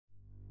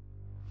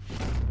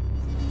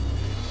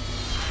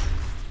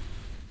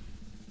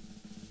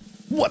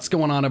What's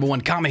going on, everyone?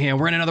 Kama here.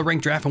 We're in another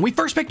ranked draft, and we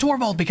first picked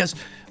Torvald because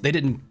they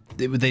didn't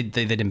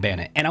ban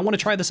it. And I want to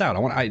try this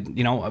out.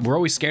 We're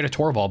always scared of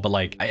Torvald, but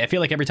like I feel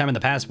like every time in the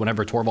past,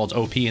 whenever Torvald's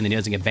OP and then he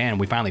doesn't get banned,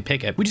 we finally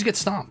pick it, we just get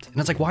stomped. And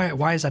it's like,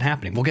 why is that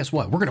happening? Well, guess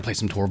what? We're gonna play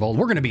some Torvald.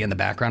 We're gonna be in the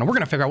background, and we're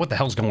gonna figure out what the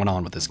hell's going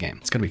on with this game.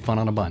 It's gonna be fun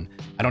on a bun.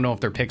 I don't know if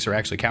their picks are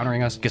actually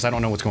countering us, because I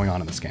don't know what's going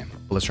on in this game.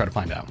 But let's try to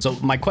find out. So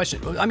my question,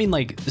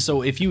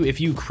 so if you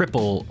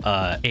cripple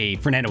a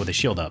Fernando with a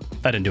shield up,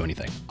 that didn't do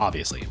anything,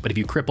 obviously. But if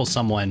you cripple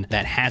someone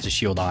that has a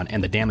shield on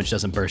and the damage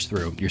doesn't burst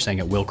through, you're saying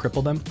it will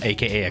cripple them,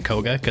 aka a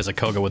Koga, because a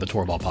Koga with a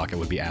Torvald pocket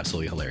would be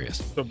absolutely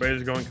hilarious. So Bay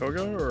is going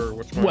Koga, or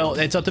what's going on?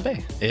 It's up to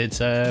Bay.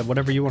 It's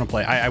whatever you want to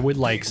play. I would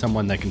like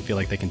someone that can feel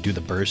like they can do the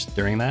burst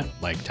during that.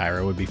 Like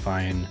Tyra would be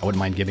fine. I wouldn't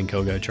mind giving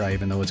Koga a try,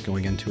 even though it's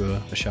going into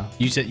a shot.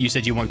 You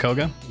said you want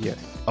Koga? Yes.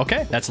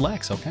 Okay, that's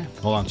Lex. Okay,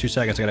 hold on 2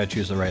 seconds. I gotta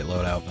choose the right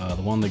loadout.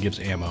 The one that gives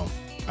ammo.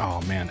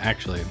 Oh man,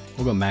 actually,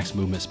 we'll go max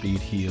movement speed,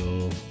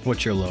 heal.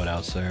 What's your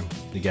loadout, sir?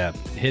 You got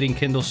hitting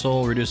Kindle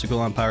Soul, reduce the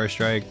cooldown power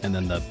strike, and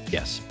then the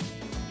yes.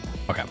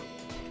 Okay.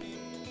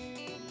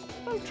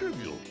 How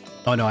trivial.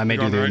 Oh no, I may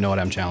do the know what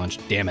I'm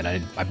challenged. Damn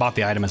it, I bought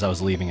the item as I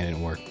was leaving and it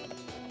didn't work.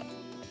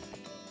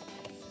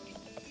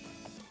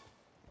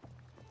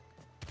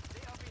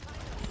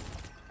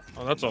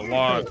 Oh, that's a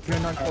lot. You're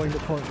not going to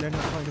point. You're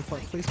not going to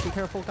point. Please be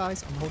careful,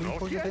 guys. I'm holding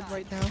for you a bit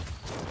right now.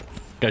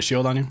 Got a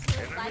shield on you?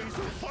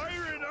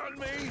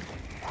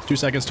 2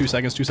 seconds, 2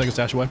 seconds, 2 seconds,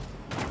 dash away.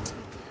 All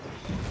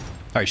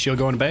right, shield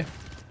going to Bay.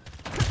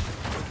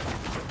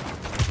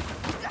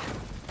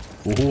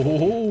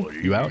 Ooh,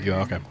 you out? You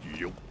out? Okay.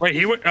 Wait,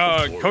 he went,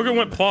 Koga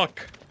went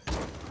pluck.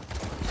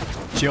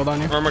 Shield on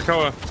you? Or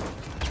Makoa.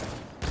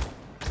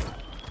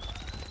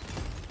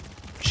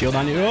 Shield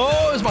on you.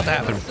 Oh, it's about to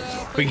happen.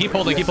 We can keep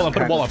holding,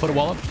 put a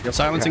wall up, Yep.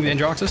 Silencing the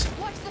Androxus.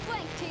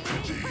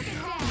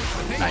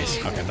 Nice,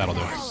 okay, that'll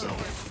do it.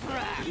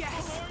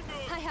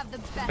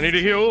 I need to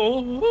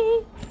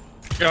heal.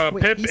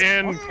 Pip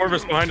and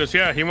Corvus behind us.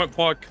 Yeah, he went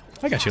pluck.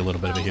 I got you a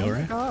little bit of a heal,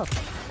 right?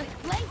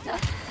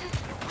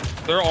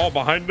 They're all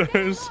behind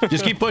us.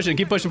 Just keep pushing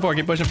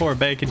forward.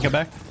 Bay, can you come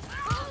back?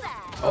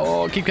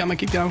 Oh, keep coming,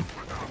 keep going.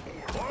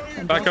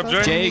 Back up,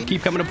 Jay. Jay,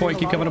 keep coming to point,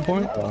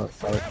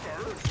 Sorry.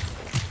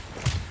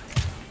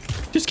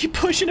 Just keep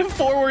pushing him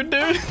forward,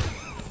 dude.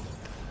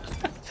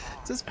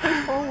 Just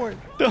push forward.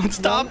 Don't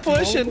stop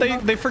pushing.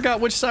 They forgot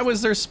which side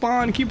was their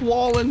spawn. Keep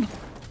walling.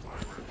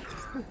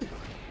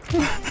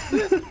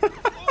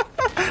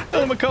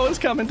 Oh, Makoa's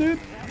coming, dude.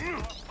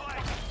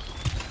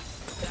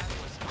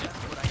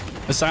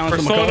 The silence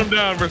We're slowing him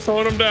down. We're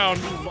slowing him down.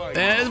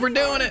 As we're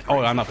doing it. Oh,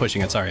 I'm not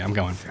pushing it. Sorry, I'm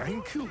going. Shot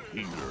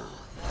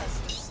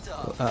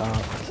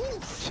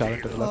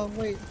it to the left. Oh,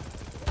 wait.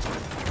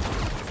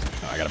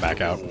 Oh, I gotta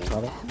back out.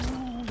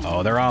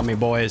 Oh, they're on me,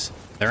 boys.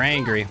 They're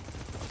angry.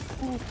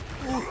 Oh,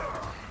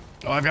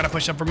 I've got to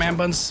push up for man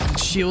buns.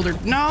 Shielder.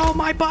 No,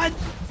 my butt.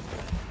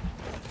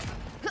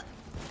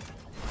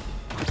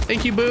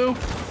 Thank you, boo.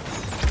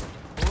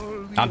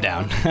 I'm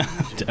down.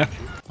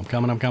 I'm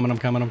coming.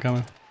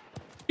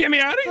 Get me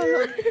out of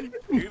here.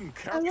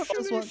 I love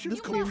this one.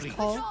 This game's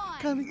called.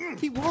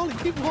 Keep walling.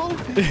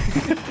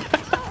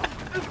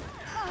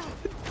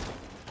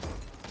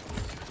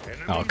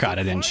 Oh god,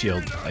 I didn't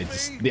shield.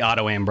 The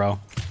auto aim, bro.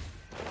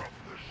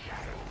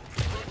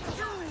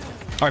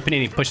 All right,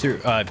 Panini, push through.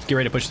 Get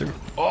ready to push through.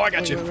 Oh, I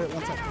got you. Wait,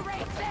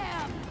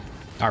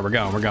 All right, we're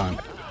going.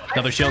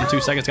 Another shield in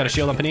 2 seconds. Got a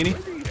shield on Panini.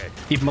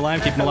 Keep him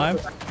alive.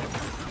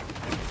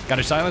 Got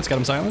him silenced.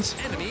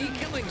 Enemy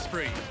killing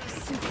spree.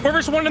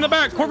 Corvus one in the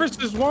back. Corvus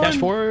is one. Dash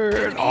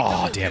forward.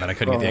 Oh, damn it. I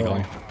couldn't get the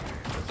angle.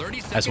 I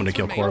just wanted to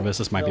kill Corvus.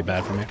 This might be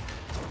bad for me.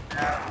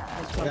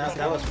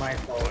 That was my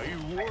fault.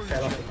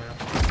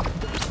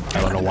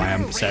 I don't know why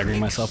I'm staggering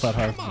myself that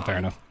hard. Fair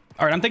enough.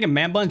 All right, I'm thinking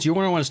man buns. You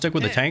want to stick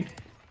with the tank?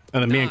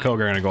 And then me and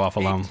Koga are gonna go off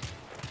alone.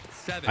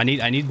 I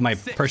need my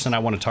person I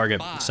want to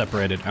target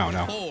separated. Oh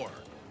no. 4,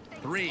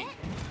 3,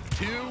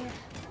 2,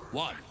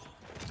 1.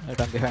 I'm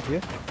behind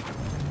you.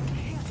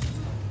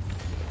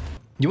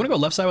 You want to go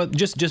left side with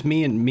just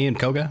me and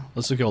Koga?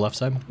 Let's just go left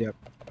side. Yep.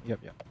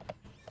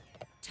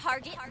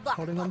 Target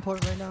Holding on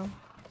point right now.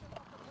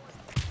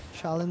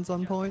 Challenge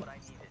on point.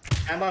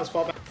 Ammon's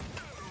fall back.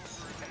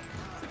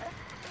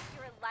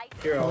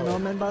 Oh no,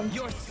 man bun.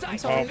 I'm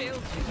sorry.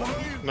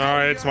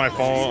 No, it's my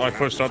fault. I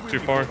pushed up too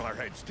far.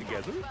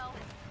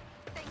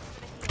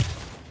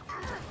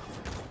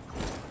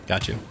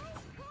 Got you.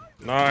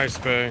 Nice,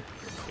 Bay.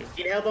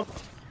 You nailed him.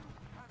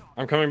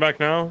 I'm coming back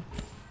now.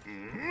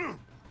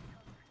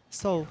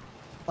 So,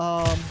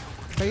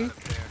 bait,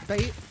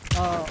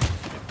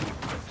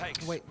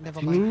 wait,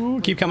 never mind.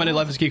 Ooh, keep coming to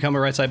left, keep coming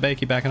right side, Bay.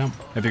 Keep backing up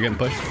if you're getting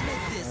pushed.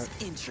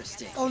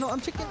 interesting. Oh no,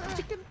 I'm chicken.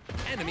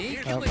 Enemy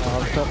I'll killing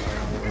stop.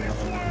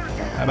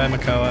 Bye bye,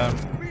 Makoa.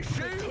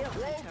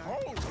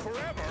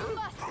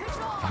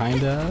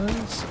 Behind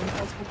us.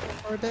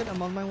 For a bit,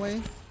 I'm on my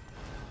way.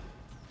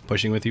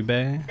 Pushing with you,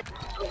 Bay.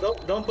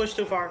 Don't push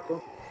too far.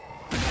 Go.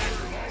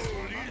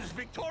 is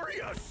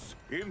victorious.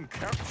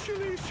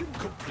 Encapsulation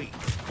complete.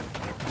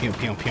 Pew,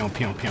 pew, pew,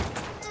 pew, pew.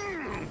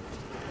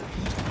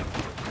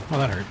 Oh,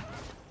 that hurt.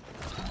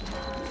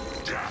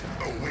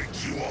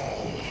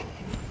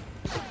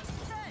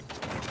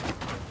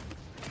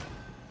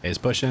 He's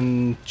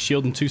pushing.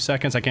 Shield in 2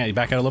 seconds. I can't.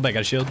 Back out a little bit.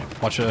 Got a shield.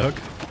 Watch the hook.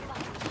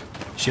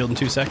 Shield in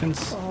 2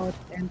 seconds. Oh,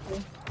 enter.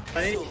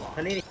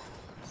 Panini.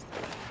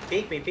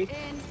 Peek me, peek.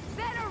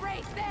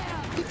 Incinerate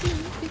them!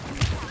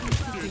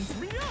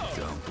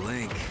 Don't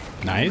blink.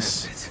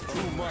 Nice.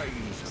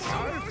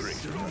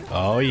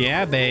 Oh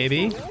yeah,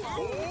 baby.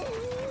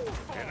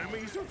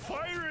 Enemies are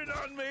firing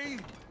on me.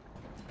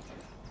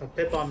 A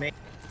pip on me.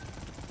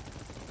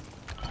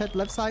 Pip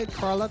left side,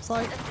 far left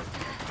side.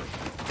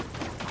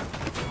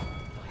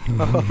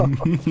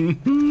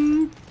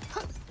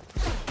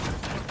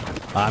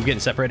 I'm getting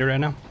separated right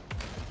now.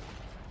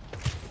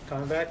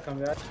 Come back, come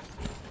back.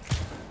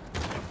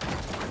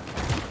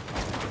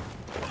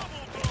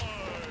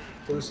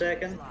 2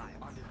 seconds.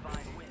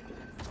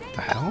 What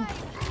the hell?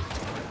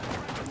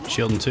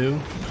 Shield in 2.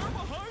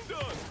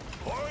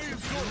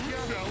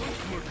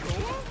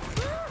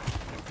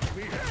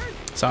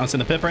 Silence in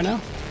the pip right now.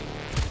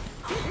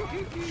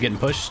 Getting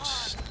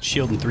pushed.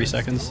 Shield in 3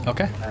 seconds.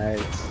 Okay.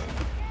 Nice.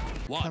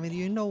 I mean,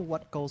 you know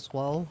what goes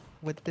well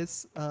with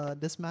this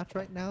this match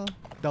right now?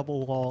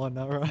 Double wall and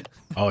Aura.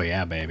 Oh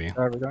yeah, baby.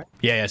 Where are we going?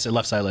 Yeah, yeah. So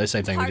left side,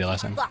 same thing we did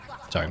last time.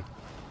 Sorry.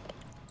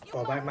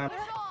 Fall back, man.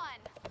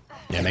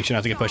 Yeah, make sure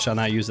not to get pushed on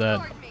that. Use that.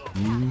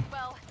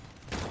 Well,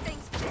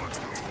 thanks.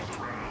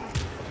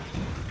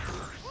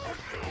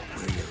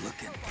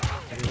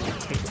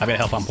 I got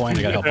help on point.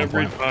 I got help on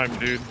Every point. time,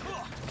 dude.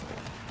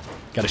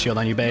 Got a shield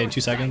on you, Bay. 2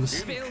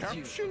 seconds.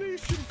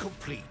 Encapsulation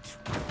complete.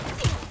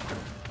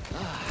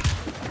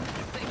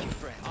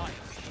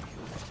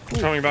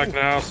 Coming back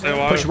now. Stay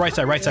alive. Push right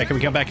side, right side. Can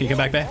we come back? Can you come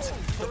back, Bay?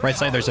 Right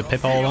side. There's a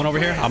pip all alone over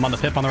here. I'm on the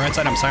pip on the right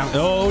side. I'm silent.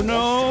 Oh no!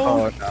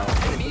 Oh no.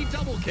 Enemy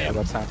double Yeah, kill.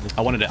 that's happening.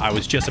 I wanted to. I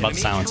was just about to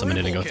silence him and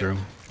it didn't go through.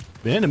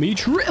 Enemy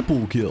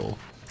triple kill.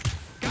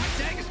 God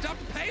dang it, stop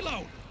the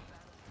payload.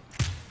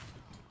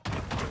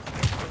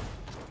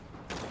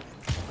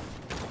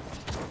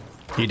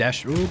 He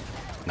dash. Ooh.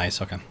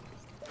 Nice. Okay.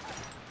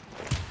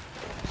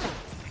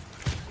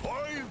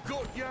 I've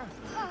got ya.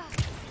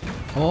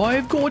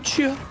 I've got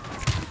you.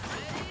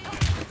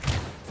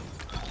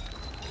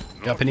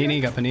 Got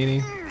Panini. Got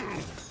Panini.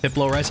 Pip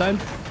low right side.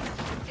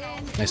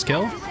 Nice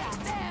kill. Together.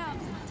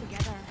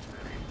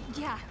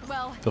 Yeah,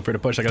 well, Feel free to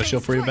push. I got a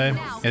shield for you, Bay.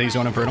 I think he's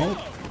going in for an ult.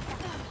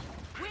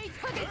 we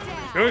took it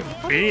down. Good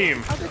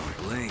beam.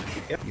 Blink.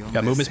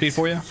 Got movement speed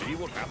for you.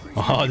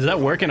 Oh, does that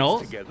work in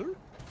ult?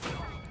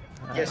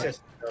 Yes, yes.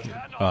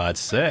 Oh, that's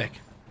sick.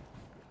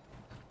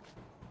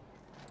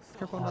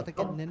 Careful not to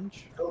get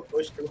ninja. Don't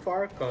push too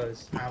far,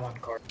 cause I'm on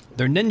card.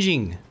 They're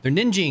ninjing. They're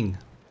ninjing.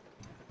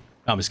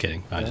 No, I'm just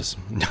kidding. I just.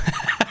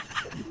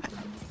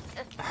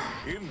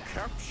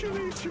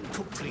 Encapsulation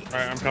complete.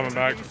 Alright, I'm coming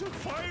back.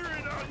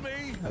 Firing on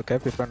me. Okay,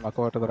 people and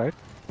Mako to the right.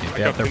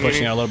 Yeah, they're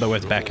pushing out a little bit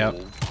with back out.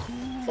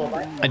 Fall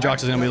back. And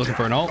Drox is gonna be looking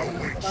for an ult.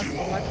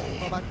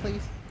 Fall back,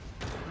 please.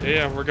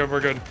 Yeah, we're good. We're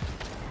good.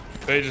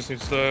 They just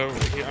needs to.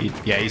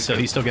 Yeah, he's still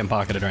getting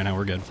pocketed right now.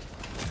 We're good.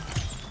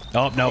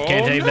 Oh no, Oh,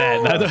 can't save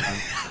no.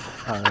 that.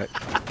 Alright.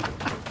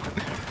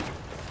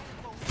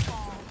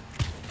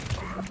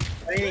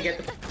 I need to get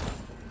the.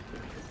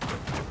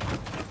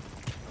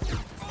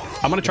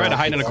 I'm gonna try to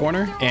hide in a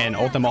corner and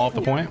ult them all off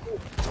the point.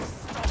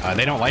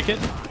 They don't like it.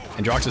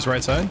 And Drox is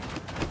right side.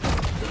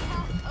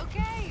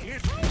 Okay.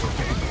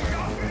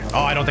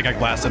 Oh, I don't think I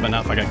blasted him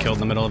enough. I got killed in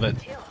the middle of it.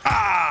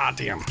 Ah,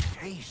 damn.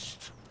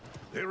 Haste.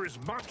 There is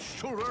much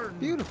to learn.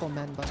 Beautiful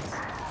man buns.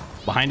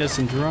 Behind us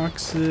and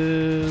Drox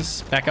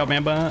is back out,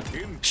 man. But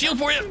shield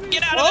for you.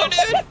 Get out of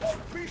there,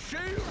 Be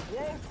shield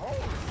won't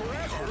hold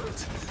forever.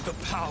 The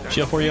power. dude.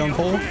 Shield for you on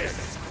pole.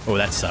 Oh,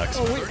 that sucks.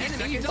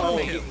 Enemy double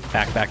kill.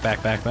 Back, back,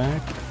 back, back,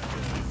 back.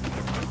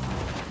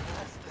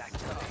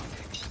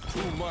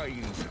 Two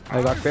minds.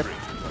 I got Pip.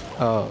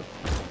 Oh,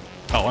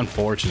 Oh,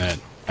 unfortunate.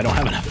 I don't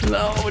have enough.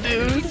 No,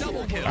 dude.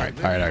 Double kill. All right.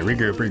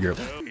 Regroup, regroup.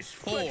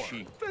 4,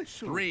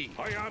 3,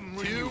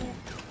 2,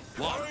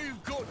 1.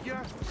 I've got ya.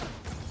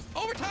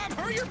 Overtime,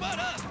 hurry your butt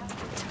up.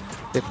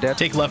 Pip dead.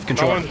 Take left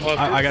control. No one's left.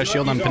 I got a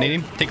shield on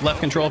Panini. Take left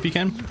control if you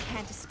can.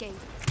 Can't escape.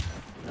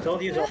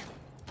 Don't use all.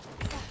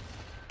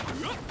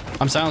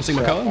 I'm silencing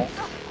McCullough.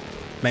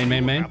 Main.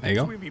 There you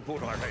go. We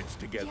put our heads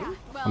together.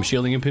 I'm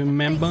shielding him,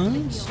 man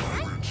buns.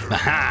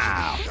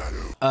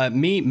 Aha!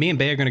 Me and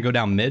Bay are gonna go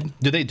down mid.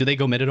 Do they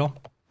go mid at all?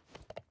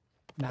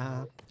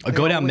 Nah.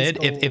 Go They down always mid.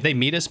 go- If they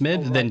meet us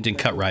mid, then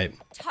cut right.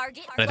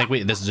 Target. But I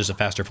think this is just a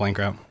faster flank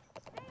route.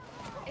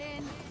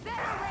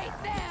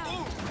 Incinerate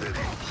them.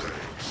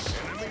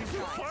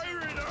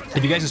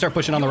 If you guys can start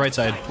pushing on the right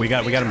side, we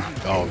got him.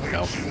 Oh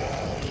no.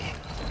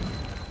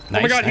 Nice,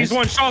 Oh my god, nice. he's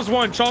one. Shaw's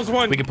one. Shaw's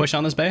one. We can push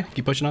on this, Bay.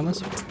 Keep pushing on this.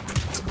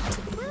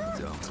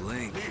 Don't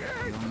blink.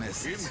 You'll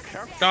miss it.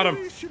 Got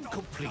him.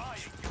 Complete.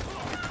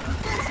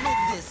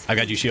 I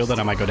got you shielded.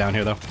 I might go down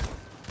here though.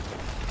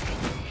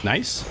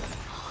 Nice.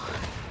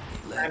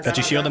 Got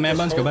you shielded, man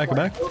buns. Go back, go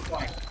back. Hold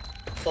point.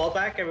 Fall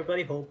back,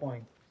 everybody. Hold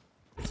point.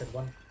 It's at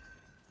 1.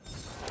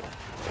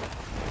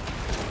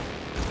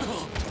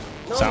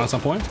 Silence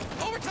on point.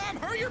 Overtime,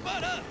 Hurry your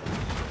butt up.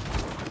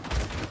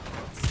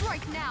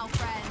 Strike now,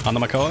 friend. On the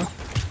Makoa.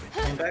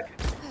 Came back.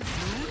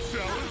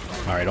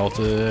 All right,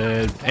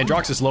 ulted.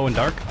 Androx is low and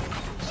dark.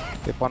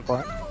 Tip 1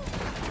 point.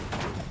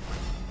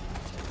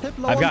 Tip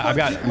low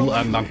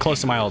I'm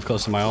close to my ult,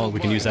 We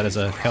can use that as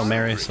a Hail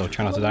Mary, so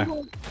try not to die.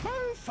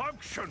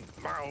 Malfunction.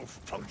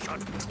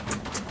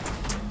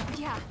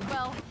 Yeah,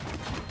 well,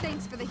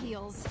 thanks for the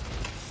heals.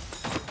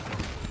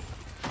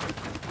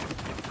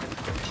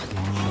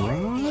 All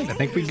right, I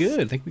think we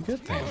good.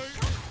 Fam.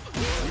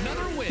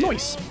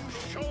 Nice.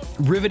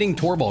 Riveting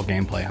Torvald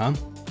gameplay, huh?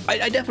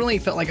 I definitely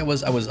felt like I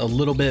was a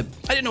little bit,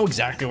 I didn't know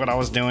exactly what I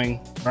was doing,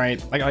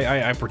 right? Like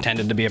I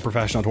pretended to be a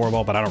professional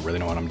Torvald, but I don't really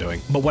know what I'm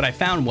doing. But what I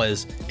found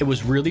was it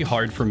was really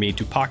hard for me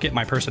to pocket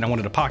my person I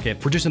wanted to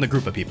pocket for just in the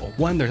group of people.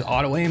 One, there's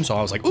auto aim, so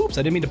I was like, oops,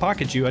 I didn't mean to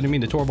pocket you. I didn't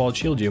mean to Torvald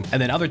shield you.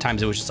 And then other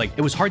times it was just like,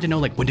 it was hard to know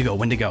like when to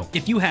go.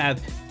 If you have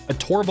a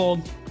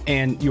Torvald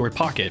and your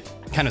pocket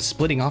kind of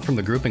splitting off from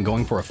the group and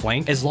going for a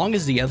flank, as long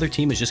as the other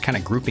team is just kind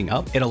of grouping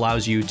up, it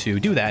allows you to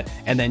do that.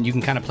 And then you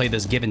can kind of play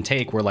this give and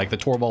take where like the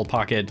Torvald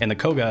pocket and the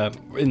Koga,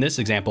 in this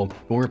example,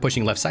 when we were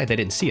pushing left side, they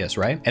didn't see us,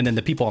 right? And then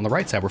the people on the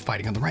right side were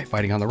fighting on the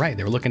right.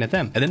 They were looking at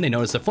them. And then they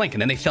noticed the flank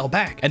and then they fell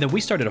back. And then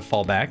we started to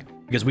fall back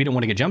because we didn't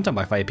want to get jumped on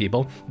by 5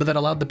 people, but that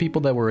allowed the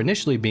people that were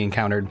initially being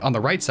countered on the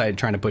right side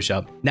trying to push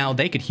up. Now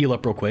they could heal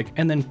up real quick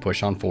and then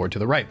push on forward to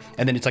the right.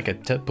 And then it's like a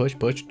push,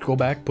 go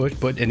back, push,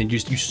 and then you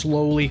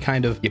slowly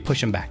kind of, you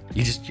push them back.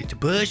 You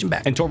push them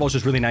back. And Torvald's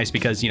just really nice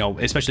because, you know,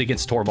 especially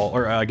against Torvald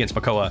or against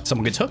Makoa,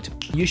 someone gets hooked,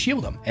 you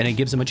shield them and it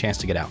gives them a chance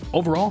to get out.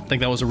 Overall, I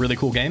think that was a really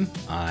cool game.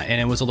 And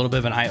it was a little bit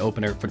of an eye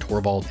opener for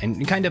Torvald.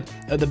 And kind of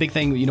the big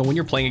thing, you know, when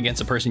you're playing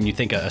against a person, you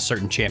think a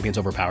certain champion's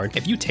overpowered.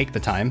 If you take the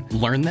time,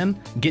 learn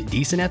them, get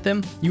decent at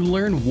them, you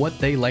learn what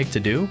they like to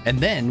do. And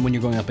then when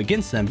you're going up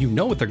against them, you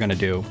know what they're going to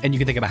do and you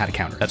can think about how to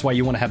counter. That's why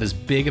you want to have as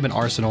big of an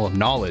arsenal of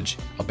knowledge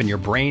up in your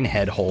brain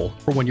head hole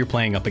for when you're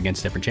playing up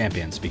against different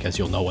champions, because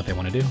you'll know what they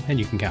want to do and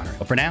you can counter.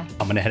 But for now,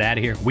 I'm going to head out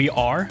of here.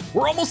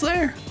 We're almost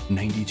there.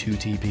 92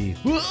 TP.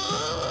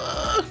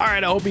 All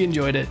right, I hope you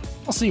enjoyed it.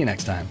 I'll see you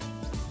next time.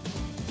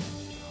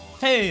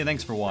 Hey,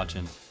 thanks for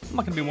watching. I'm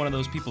not going to be one of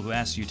those people who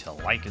asks you to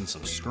like and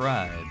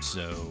subscribe,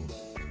 so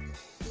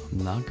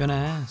I'm not going to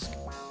ask.